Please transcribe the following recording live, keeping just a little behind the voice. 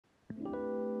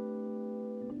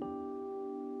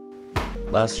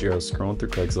Last year I was scrolling through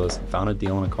Craigslist and found a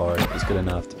deal on a car that was good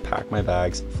enough to pack my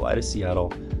bags, fly to Seattle,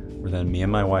 where then me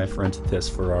and my wife rented this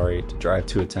Ferrari to drive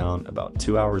to a town about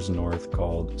 2 hours north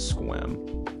called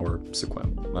Sequim, or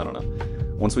Sequim, I don't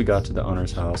know. Once we got to the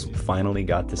owner's house, we finally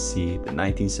got to see the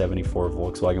 1974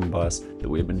 Volkswagen bus that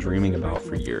we had been dreaming about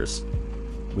for years.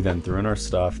 We then threw in our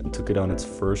stuff and took it on its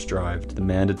first drive to the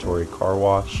mandatory car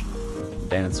wash,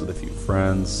 danced with a few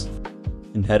friends,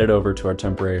 and headed over to our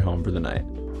temporary home for the night.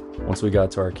 Once we got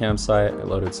to our campsite, I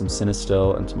loaded some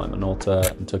Cinestill into my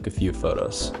Minolta and took a few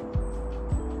photos.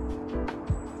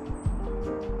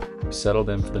 We settled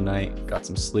in for the night, got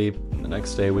some sleep, and the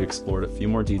next day we explored a few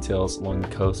more details along the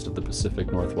coast of the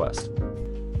Pacific Northwest.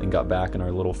 Then got back in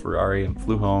our little Ferrari and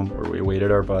flew home, where we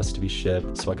awaited our bus to be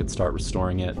shipped so I could start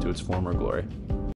restoring it to its former glory.